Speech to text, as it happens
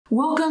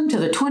Welcome to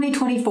the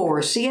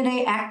 2024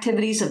 CNA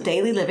Activities of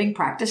Daily Living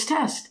Practice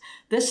Test.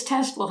 This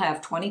test will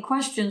have 20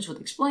 questions with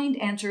explained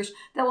answers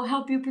that will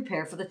help you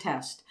prepare for the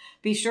test.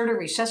 Be sure to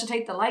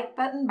resuscitate the like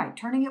button by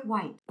turning it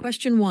white.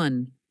 Question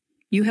 1.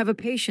 You have a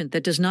patient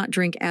that does not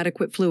drink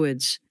adequate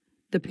fluids.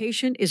 The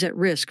patient is at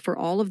risk for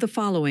all of the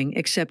following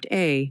except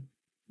A.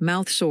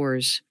 Mouth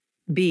sores,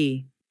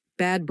 B.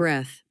 Bad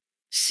breath,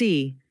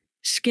 C.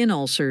 Skin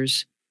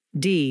ulcers,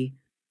 D.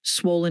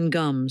 Swollen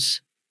gums.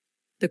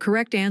 The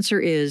correct answer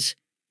is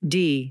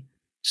D.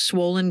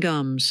 Swollen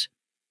gums.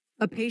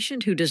 A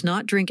patient who does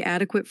not drink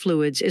adequate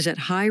fluids is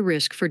at high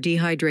risk for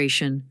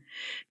dehydration.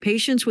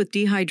 Patients with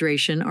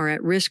dehydration are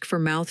at risk for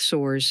mouth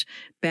sores,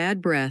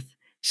 bad breath,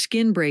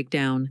 skin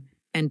breakdown,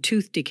 and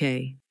tooth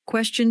decay.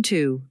 Question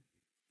 2.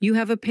 You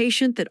have a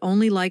patient that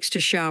only likes to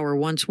shower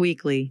once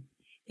weekly.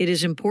 It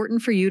is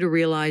important for you to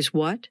realize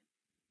what?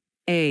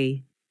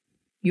 A.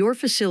 Your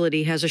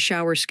facility has a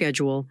shower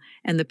schedule,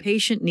 and the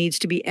patient needs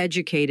to be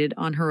educated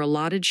on her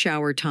allotted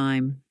shower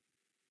time.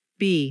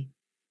 B.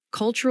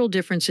 Cultural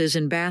differences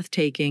in bath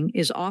taking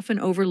is often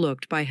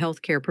overlooked by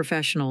healthcare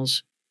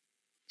professionals.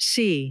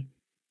 C.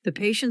 The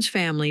patient's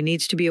family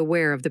needs to be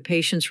aware of the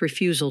patient's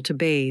refusal to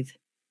bathe.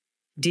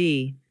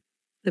 D.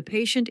 The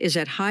patient is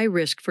at high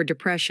risk for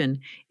depression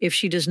if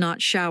she does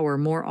not shower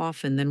more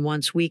often than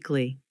once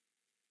weekly.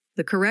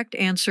 The correct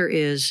answer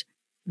is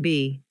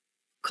B.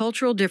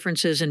 Cultural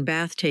differences in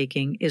bath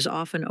taking is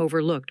often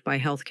overlooked by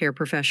healthcare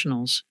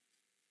professionals.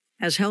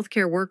 As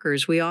healthcare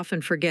workers, we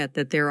often forget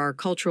that there are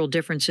cultural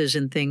differences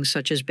in things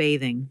such as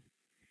bathing.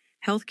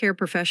 Healthcare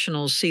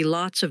professionals see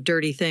lots of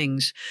dirty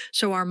things,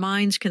 so our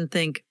minds can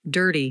think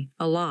dirty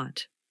a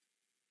lot.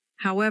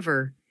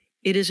 However,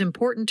 it is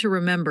important to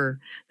remember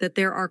that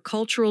there are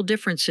cultural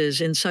differences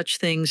in such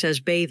things as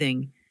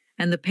bathing,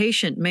 and the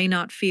patient may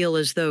not feel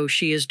as though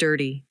she is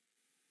dirty.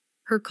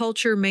 Her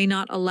culture may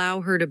not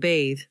allow her to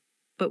bathe,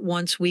 but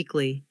once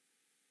weekly.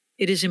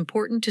 It is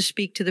important to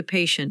speak to the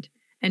patient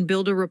and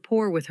build a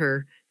rapport with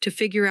her to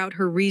figure out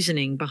her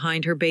reasoning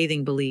behind her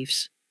bathing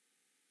beliefs.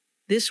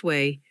 This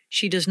way,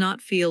 she does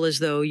not feel as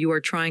though you are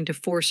trying to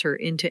force her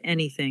into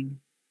anything.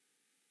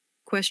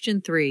 Question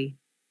 3.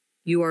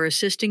 You are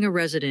assisting a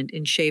resident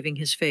in shaving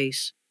his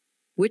face.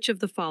 Which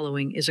of the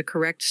following is a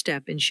correct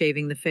step in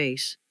shaving the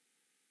face?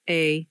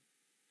 A.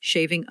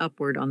 Shaving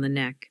upward on the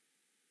neck.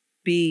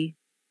 B.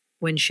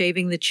 When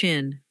shaving the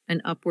chin,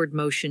 an upward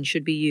motion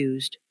should be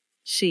used.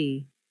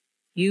 C.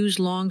 Use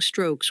long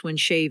strokes when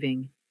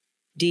shaving.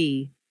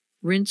 D.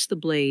 Rinse the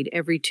blade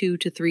every 2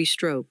 to 3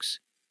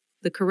 strokes.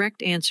 The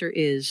correct answer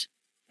is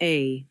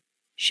A.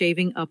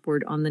 Shaving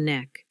upward on the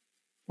neck.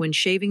 When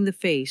shaving the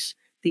face,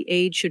 the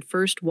aide should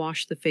first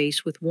wash the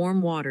face with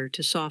warm water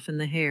to soften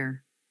the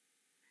hair.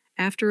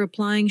 After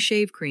applying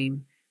shave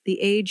cream, the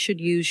aide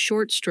should use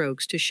short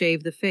strokes to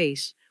shave the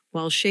face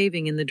while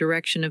shaving in the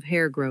direction of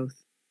hair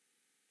growth.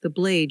 The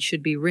blade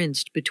should be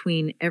rinsed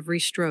between every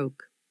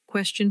stroke.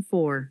 Question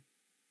 4.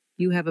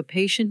 You have a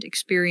patient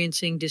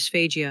experiencing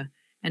dysphagia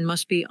and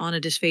must be on a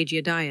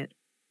dysphagia diet.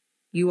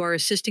 You are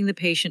assisting the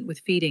patient with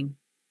feeding.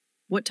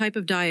 What type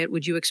of diet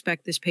would you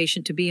expect this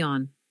patient to be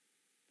on?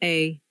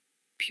 A.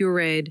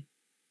 Pureed.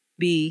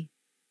 B.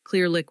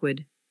 Clear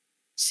liquid.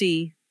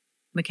 C.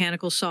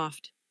 Mechanical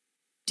soft.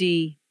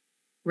 D.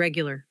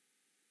 Regular.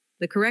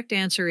 The correct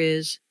answer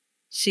is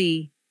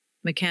C.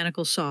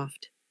 Mechanical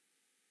soft.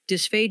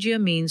 Dysphagia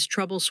means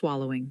trouble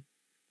swallowing.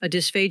 A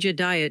dysphagia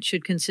diet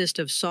should consist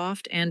of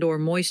soft and/or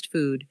moist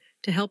food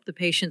to help the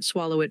patient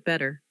swallow it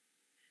better.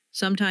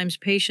 Sometimes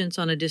patients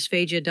on a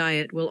dysphagia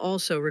diet will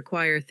also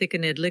require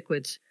thickened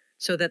liquids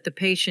so that the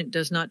patient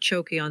does not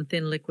choke on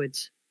thin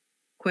liquids.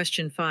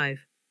 Question 5.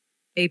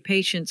 A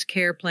patient's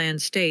care plan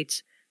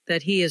states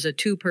that he is a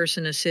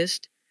 2-person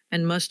assist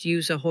and must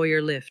use a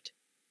Hoyer lift.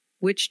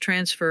 Which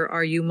transfer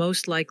are you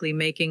most likely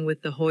making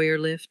with the Hoyer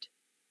lift?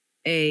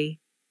 A.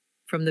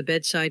 From the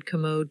bedside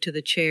commode to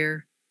the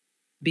chair.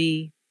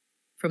 B.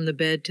 From the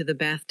bed to the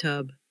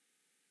bathtub.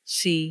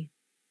 C.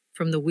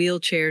 From the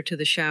wheelchair to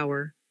the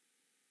shower.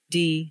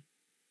 D.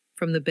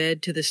 From the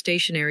bed to the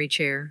stationary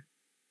chair.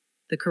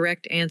 The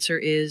correct answer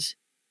is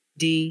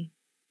D.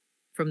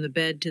 From the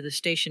bed to the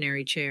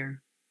stationary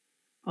chair.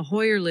 A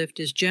Hoyer lift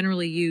is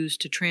generally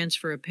used to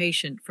transfer a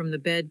patient from the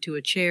bed to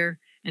a chair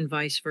and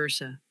vice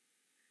versa.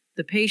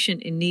 The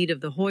patient in need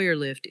of the Hoyer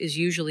lift is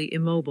usually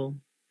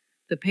immobile.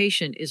 The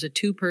patient is a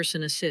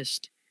 2-person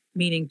assist,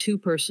 meaning 2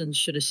 persons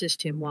should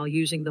assist him while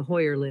using the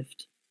Hoyer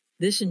lift.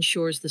 This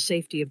ensures the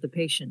safety of the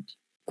patient.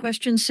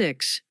 Question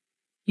 6.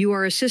 You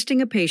are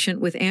assisting a patient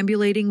with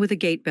ambulating with a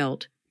gait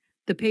belt.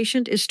 The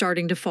patient is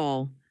starting to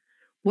fall.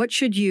 What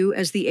should you,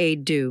 as the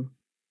aide, do?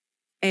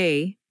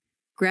 A.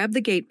 Grab the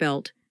gait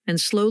belt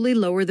and slowly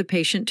lower the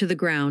patient to the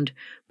ground,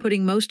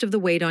 putting most of the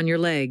weight on your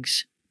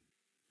legs.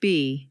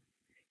 B.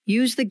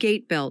 Use the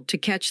gait belt to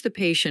catch the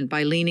patient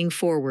by leaning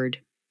forward.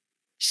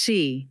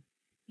 C.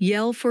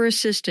 Yell for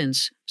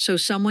assistance so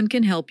someone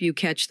can help you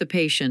catch the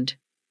patient.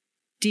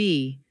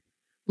 D.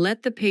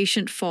 Let the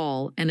patient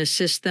fall and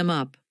assist them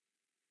up.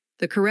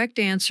 The correct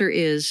answer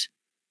is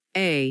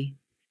A.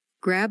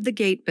 Grab the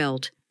gait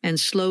belt and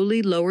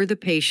slowly lower the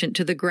patient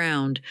to the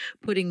ground,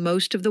 putting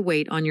most of the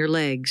weight on your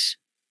legs.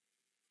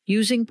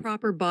 Using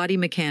proper body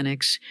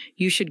mechanics,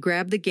 you should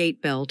grab the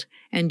gait belt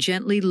and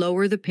gently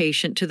lower the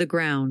patient to the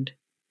ground.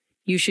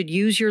 You should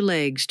use your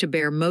legs to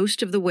bear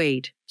most of the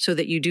weight so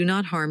that you do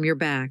not harm your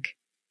back.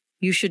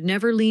 You should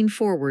never lean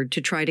forward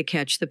to try to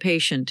catch the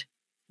patient.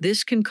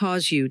 This can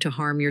cause you to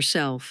harm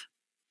yourself.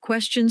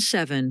 Question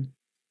 7.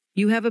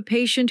 You have a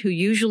patient who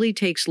usually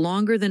takes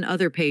longer than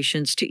other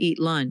patients to eat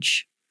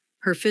lunch.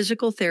 Her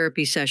physical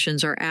therapy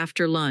sessions are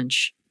after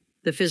lunch.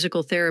 The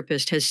physical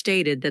therapist has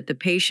stated that the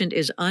patient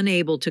is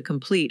unable to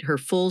complete her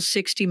full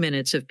 60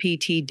 minutes of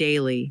PT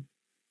daily.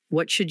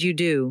 What should you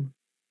do?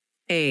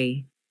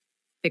 A.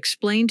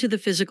 Explain to the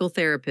physical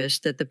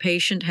therapist that the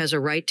patient has a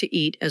right to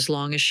eat as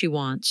long as she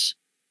wants.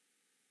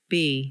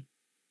 B.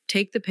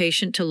 Take the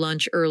patient to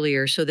lunch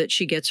earlier so that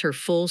she gets her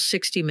full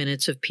 60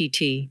 minutes of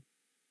PT.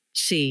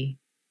 C.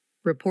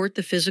 Report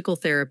the physical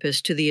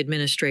therapist to the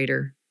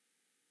administrator.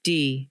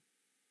 D.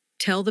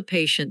 Tell the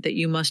patient that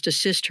you must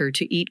assist her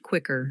to eat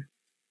quicker.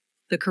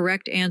 The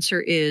correct answer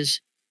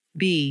is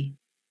B.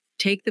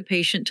 Take the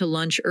patient to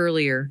lunch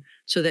earlier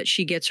so that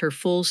she gets her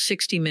full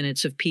 60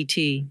 minutes of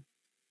PT.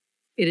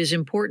 It is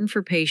important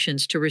for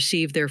patients to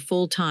receive their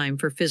full time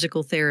for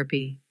physical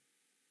therapy.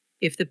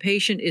 If the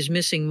patient is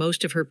missing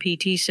most of her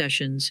PT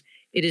sessions,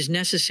 it is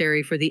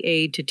necessary for the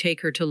aide to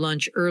take her to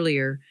lunch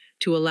earlier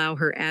to allow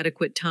her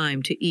adequate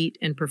time to eat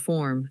and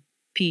perform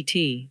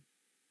PT.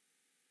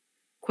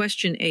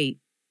 Question 8.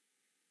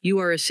 You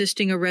are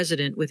assisting a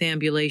resident with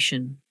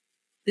ambulation.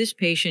 This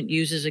patient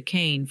uses a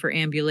cane for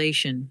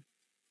ambulation.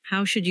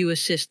 How should you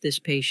assist this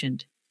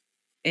patient?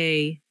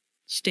 A.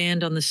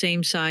 Stand on the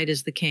same side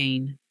as the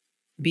cane.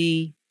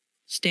 B.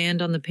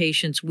 Stand on the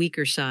patient's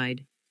weaker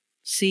side.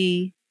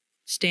 C.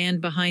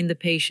 Stand behind the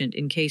patient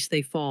in case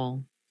they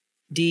fall.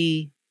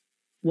 D.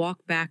 Walk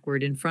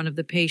backward in front of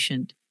the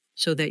patient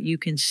so that you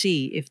can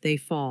see if they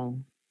fall.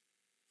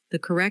 The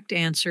correct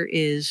answer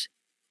is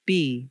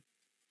B.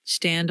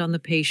 Stand on the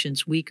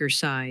patient's weaker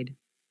side.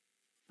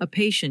 A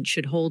patient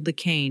should hold the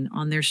cane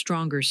on their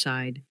stronger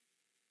side.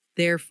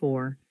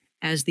 Therefore,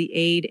 as the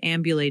aide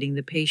ambulating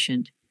the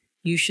patient,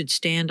 you should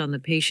stand on the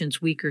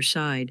patient's weaker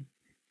side.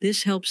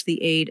 This helps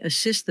the aide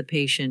assist the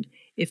patient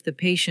if the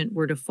patient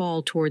were to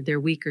fall toward their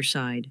weaker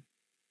side.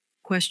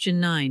 Question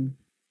 9.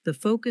 The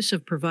focus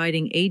of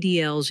providing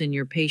ADLs in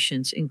your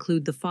patients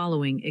include the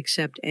following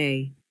except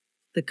A.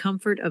 The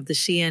comfort of the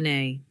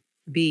CNA.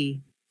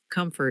 B.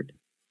 Comfort.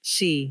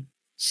 C.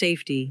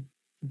 Safety.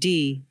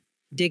 D.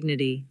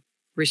 Dignity.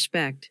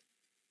 Respect.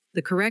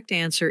 The correct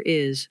answer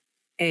is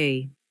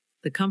A.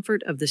 The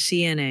comfort of the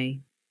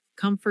CNA.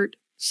 Comfort,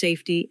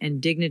 safety,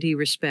 and dignity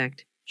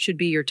respect should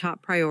be your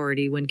top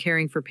priority when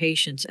caring for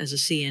patients as a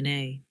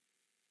CNA.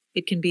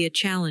 It can be a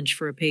challenge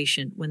for a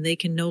patient when they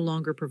can no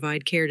longer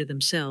provide care to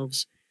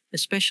themselves,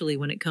 especially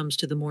when it comes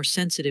to the more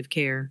sensitive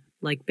care,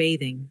 like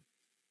bathing.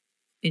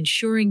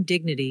 Ensuring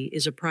dignity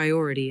is a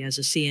priority as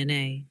a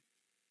CNA.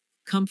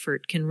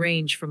 Comfort can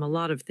range from a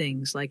lot of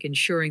things like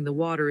ensuring the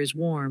water is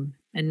warm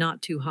and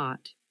not too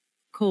hot,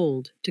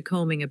 cold to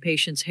combing a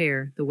patient's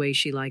hair the way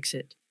she likes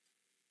it.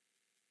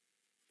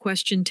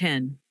 Question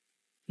 10.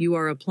 You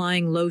are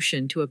applying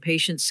lotion to a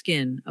patient's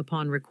skin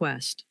upon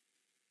request.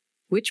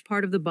 Which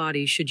part of the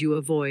body should you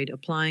avoid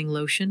applying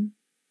lotion?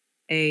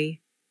 A.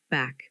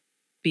 Back.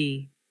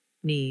 B.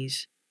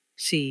 Knees.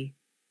 C.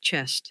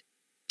 Chest.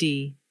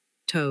 D.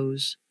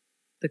 Toes.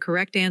 The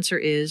correct answer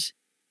is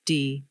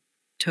D.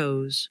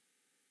 Toes.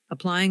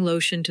 Applying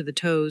lotion to the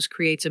toes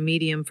creates a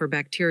medium for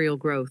bacterial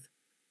growth.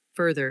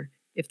 Further,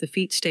 if the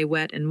feet stay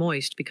wet and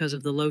moist because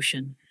of the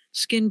lotion,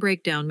 skin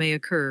breakdown may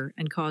occur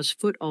and cause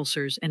foot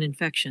ulcers and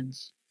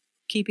infections.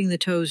 Keeping the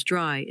toes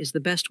dry is the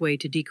best way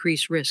to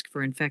decrease risk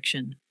for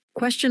infection.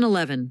 Question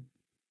 11.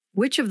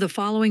 Which of the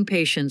following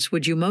patients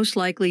would you most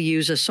likely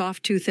use a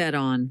soft toothette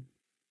on?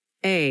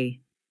 A.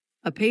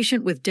 A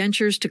patient with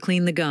dentures to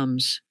clean the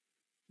gums.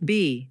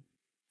 B.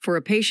 For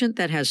a patient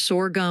that has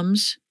sore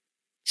gums.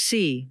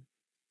 C.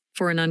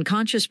 For an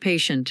unconscious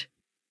patient.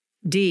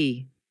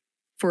 D.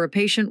 For a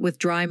patient with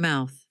dry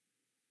mouth.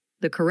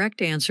 The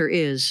correct answer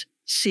is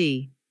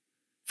C.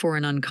 For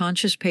an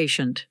unconscious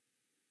patient.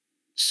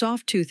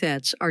 Soft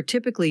toothettes are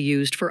typically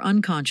used for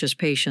unconscious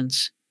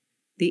patients.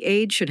 The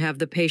aide should have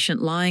the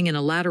patient lying in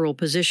a lateral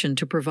position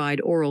to provide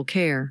oral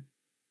care.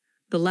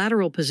 The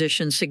lateral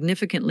position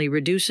significantly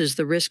reduces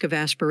the risk of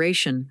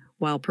aspiration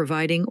while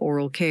providing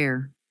oral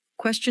care.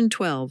 Question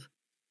 12.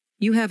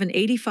 You have an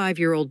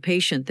 85-year-old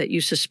patient that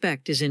you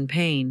suspect is in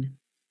pain.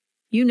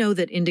 You know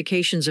that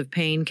indications of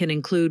pain can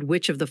include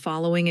which of the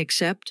following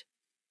except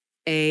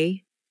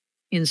A.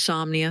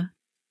 Insomnia.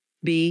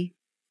 B.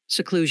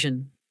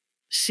 Seclusion.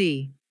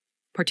 C.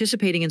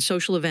 Participating in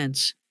social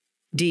events.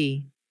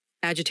 D.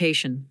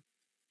 Agitation.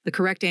 The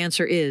correct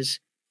answer is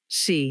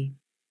C.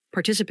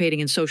 Participating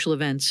in social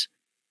events.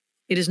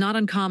 It is not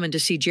uncommon to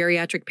see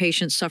geriatric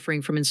patients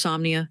suffering from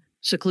insomnia,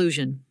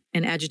 seclusion,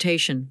 and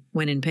agitation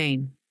when in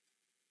pain.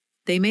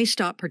 They may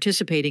stop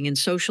participating in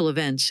social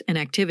events and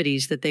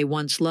activities that they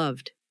once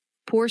loved.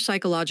 Poor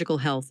psychological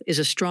health is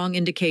a strong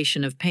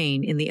indication of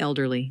pain in the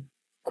elderly.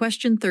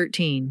 Question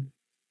 13.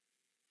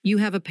 You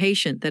have a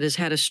patient that has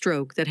had a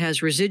stroke that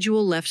has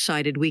residual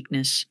left-sided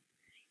weakness.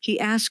 He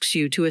asks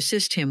you to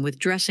assist him with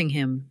dressing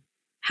him.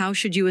 How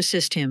should you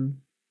assist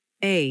him?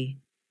 A.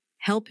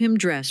 Help him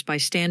dress by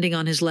standing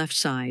on his left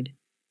side.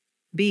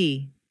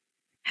 B.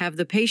 Have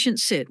the patient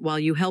sit while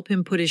you help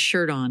him put his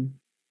shirt on.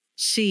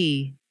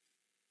 C.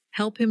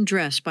 Help him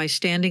dress by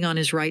standing on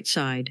his right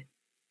side.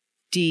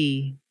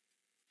 D.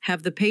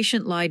 Have the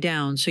patient lie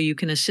down so you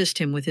can assist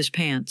him with his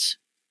pants.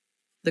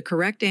 The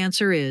correct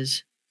answer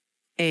is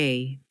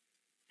A.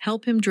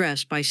 Help him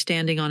dress by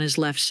standing on his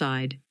left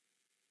side.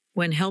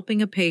 When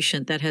helping a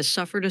patient that has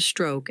suffered a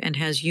stroke and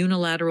has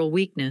unilateral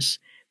weakness,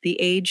 the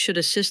aide should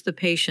assist the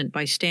patient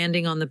by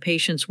standing on the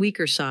patient's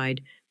weaker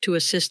side to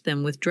assist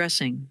them with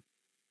dressing.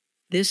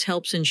 This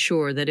helps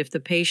ensure that if the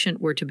patient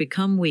were to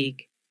become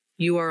weak,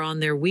 you are on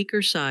their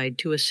weaker side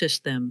to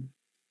assist them.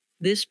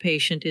 This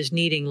patient is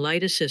needing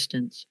light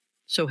assistance,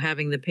 so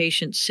having the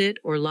patient sit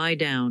or lie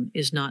down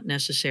is not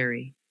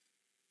necessary.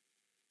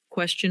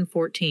 Question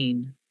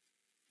 14.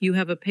 You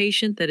have a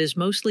patient that is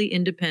mostly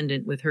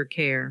independent with her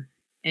care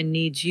and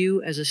needs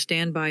you as a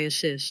standby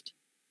assist.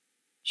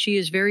 She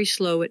is very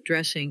slow at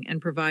dressing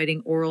and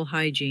providing oral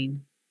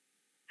hygiene.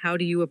 How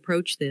do you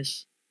approach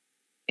this?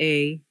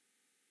 A.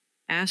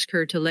 Ask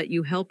her to let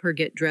you help her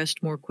get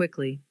dressed more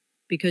quickly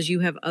because you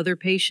have other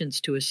patients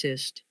to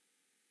assist.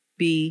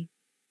 B.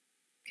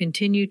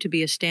 Continue to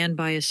be a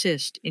standby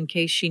assist in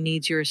case she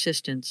needs your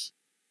assistance.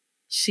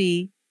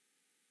 C.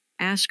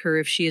 Ask her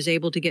if she is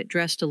able to get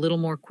dressed a little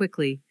more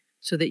quickly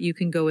so that you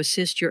can go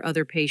assist your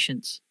other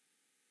patients.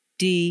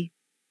 D.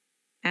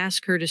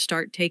 Ask her to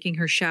start taking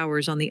her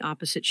showers on the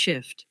opposite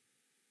shift.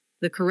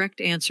 The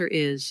correct answer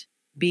is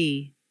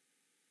B.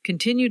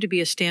 Continue to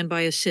be a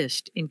standby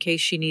assist in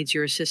case she needs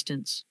your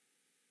assistance.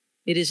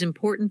 It is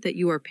important that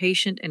you are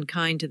patient and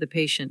kind to the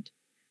patient,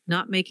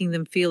 not making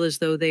them feel as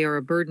though they are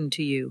a burden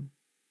to you.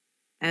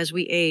 As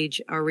we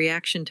age, our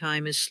reaction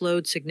time is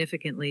slowed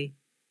significantly,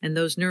 and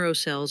those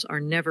neurocells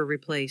are never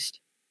replaced.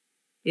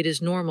 It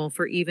is normal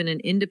for even an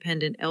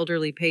independent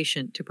elderly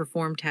patient to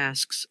perform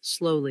tasks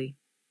slowly.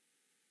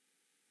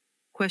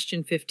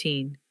 Question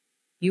 15.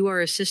 You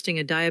are assisting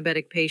a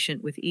diabetic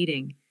patient with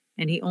eating,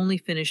 and he only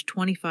finished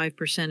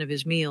 25% of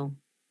his meal.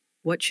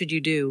 What should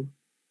you do?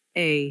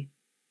 A.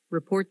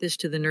 Report this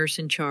to the nurse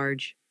in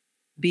charge.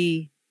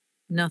 B.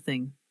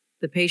 Nothing.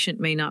 The patient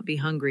may not be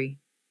hungry.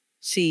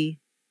 C.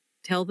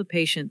 Tell the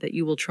patient that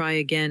you will try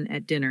again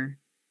at dinner.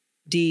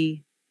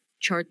 D.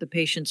 Chart the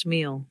patient's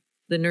meal.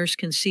 The nurse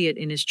can see it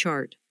in his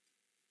chart.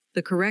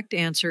 The correct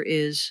answer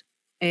is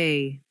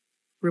A.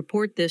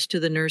 Report this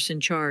to the nurse in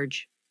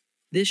charge.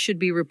 This should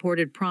be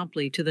reported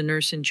promptly to the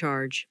nurse in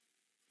charge.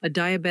 A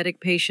diabetic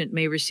patient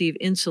may receive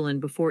insulin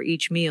before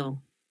each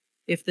meal.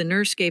 If the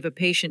nurse gave a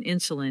patient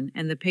insulin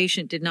and the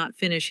patient did not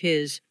finish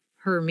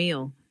her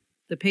meal,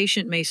 the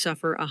patient may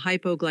suffer a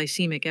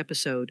hypoglycemic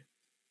episode.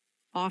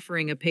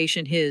 Offering a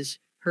patient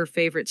her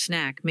favorite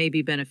snack may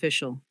be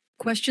beneficial.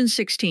 Question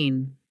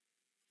 16.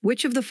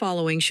 Which of the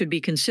following should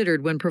be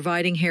considered when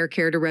providing hair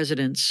care to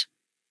residents?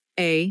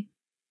 A.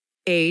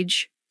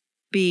 Age.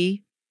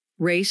 B.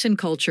 Race and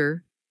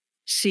culture.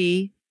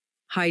 C.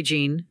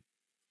 Hygiene.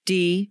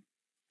 D.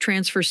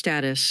 Transfer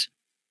status.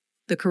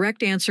 The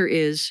correct answer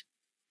is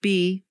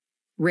B.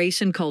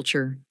 Race and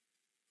culture.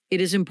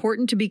 It is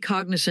important to be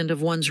cognizant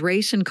of one's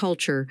race and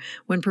culture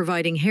when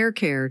providing hair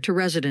care to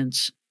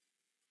residents.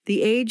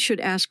 The aide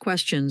should ask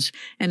questions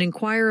and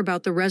inquire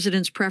about the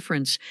resident's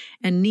preference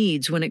and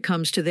needs when it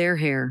comes to their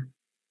hair.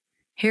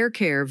 Hair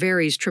care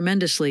varies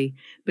tremendously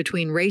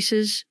between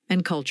races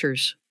and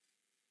cultures.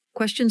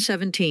 Question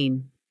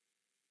 17.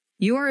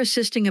 You are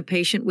assisting a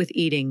patient with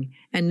eating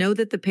and know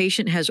that the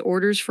patient has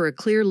orders for a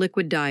clear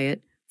liquid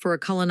diet for a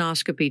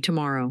colonoscopy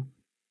tomorrow.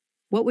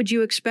 What would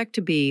you expect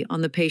to be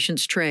on the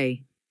patient's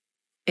tray?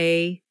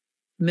 A.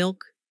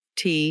 Milk,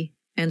 tea,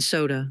 and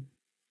soda.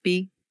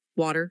 B.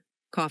 Water,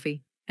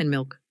 coffee, and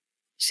milk.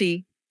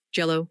 C.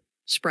 Jello,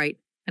 Sprite,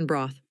 and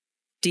broth.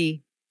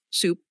 D.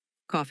 Soup,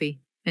 coffee,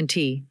 and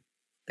tea.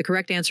 The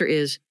correct answer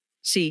is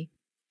C.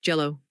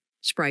 Jello,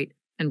 Sprite,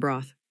 and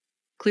broth.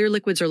 Clear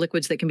liquids are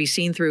liquids that can be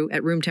seen through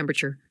at room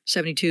temperature,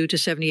 72 to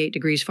 78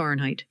 degrees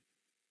Fahrenheit.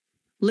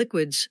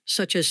 Liquids,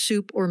 such as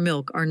soup or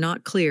milk, are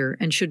not clear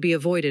and should be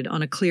avoided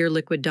on a clear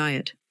liquid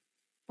diet.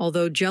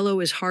 Although Jello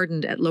is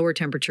hardened at lower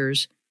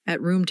temperatures,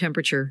 at room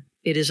temperature,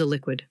 it is a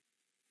liquid.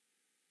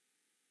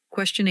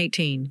 Question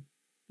 18.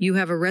 You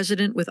have a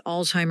resident with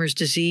Alzheimer's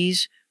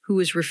disease who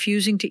is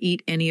refusing to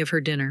eat any of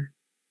her dinner.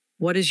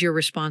 What is your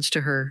response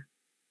to her?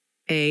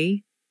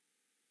 A.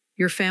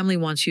 Your family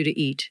wants you to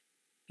eat.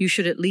 You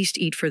should at least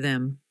eat for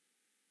them.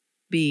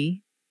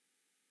 B.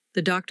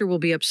 The doctor will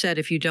be upset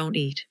if you don't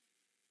eat.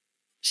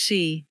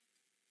 C.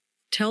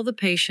 Tell the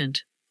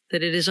patient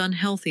that it is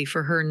unhealthy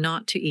for her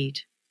not to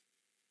eat.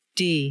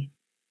 D.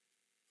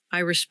 I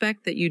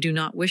respect that you do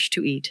not wish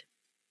to eat,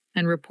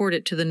 and report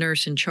it to the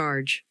nurse in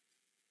charge.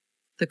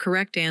 The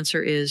correct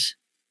answer is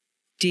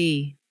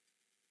D.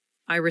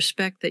 I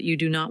respect that you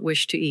do not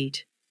wish to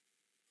eat,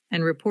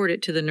 and report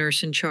it to the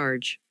nurse in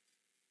charge.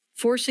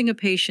 Forcing a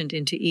patient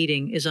into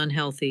eating is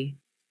unhealthy.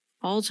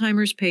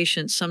 Alzheimer's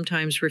patients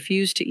sometimes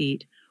refuse to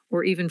eat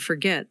or even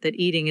forget that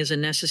eating is a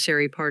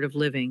necessary part of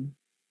living.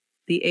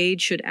 The aide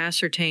should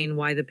ascertain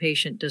why the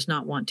patient does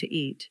not want to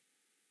eat.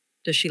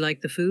 Does she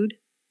like the food?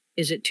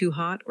 Is it too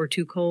hot or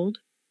too cold?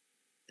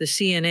 The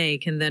CNA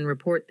can then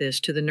report this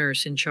to the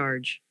nurse in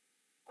charge.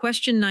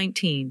 Question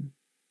 19.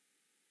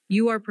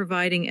 You are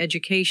providing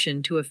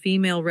education to a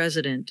female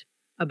resident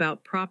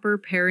about proper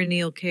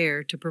perineal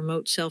care to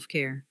promote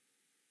self-care.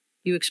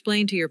 You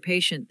explain to your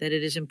patient that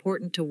it is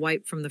important to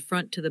wipe from the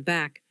front to the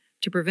back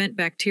to prevent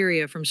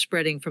bacteria from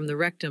spreading from the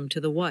rectum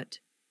to the what?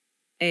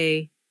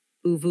 A.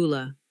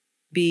 Uvula.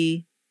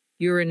 B.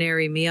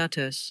 Urinary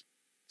meatus.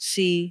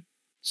 C.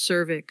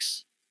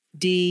 Cervix.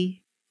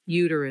 D.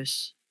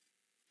 Uterus.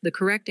 The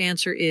correct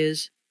answer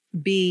is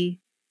B.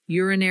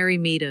 Urinary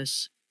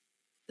meatus.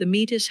 The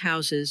meatus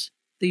houses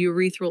the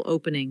urethral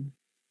opening.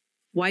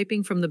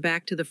 Wiping from the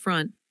back to the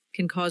front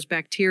can cause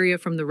bacteria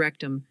from the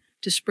rectum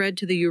to spread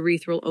to the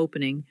urethral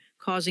opening,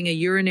 causing a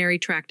urinary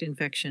tract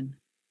infection.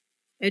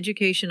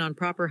 Education on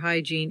proper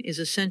hygiene is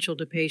essential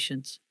to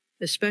patients,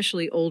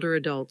 especially older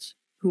adults,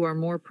 who are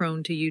more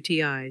prone to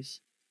UTIs.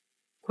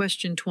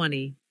 Question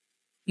 20.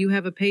 You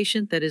have a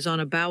patient that is on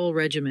a bowel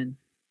regimen,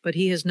 but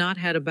he has not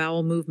had a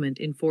bowel movement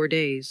in 4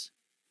 days.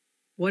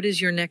 What is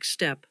your next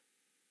step?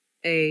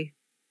 A.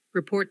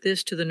 Report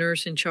this to the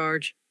nurse in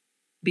charge.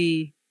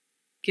 B.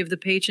 Give the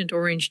patient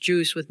orange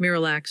juice with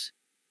Miralax.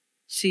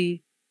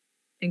 C.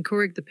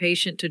 Encourage the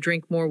patient to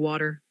drink more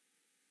water.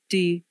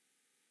 D.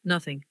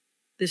 Nothing.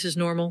 This is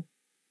normal.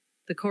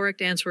 The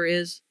correct answer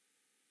is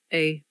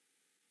A.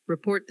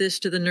 Report this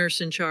to the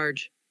nurse in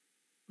charge.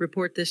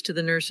 Report this to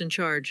the nurse in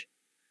charge.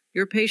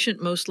 Your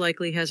patient most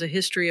likely has a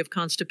history of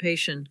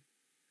constipation.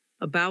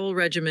 A bowel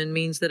regimen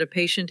means that a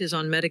patient is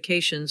on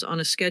medications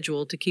on a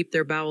schedule to keep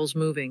their bowels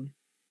moving.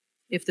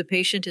 If the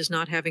patient is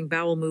not having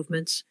bowel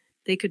movements,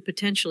 they could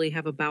potentially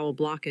have a bowel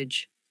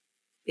blockage.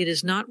 It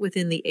is not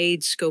within the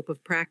aide's scope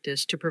of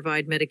practice to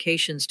provide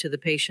medications to the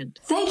patient.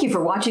 Thank you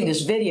for watching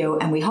this video,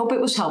 and we hope it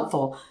was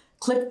helpful.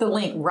 Click the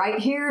link right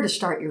here to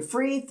start your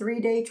free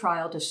 3-day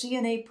trial to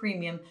CNA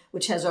Premium,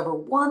 which has over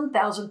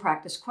 1,000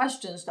 practice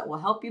questions that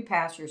will help you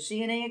pass your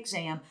CNA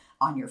exam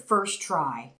on your first try.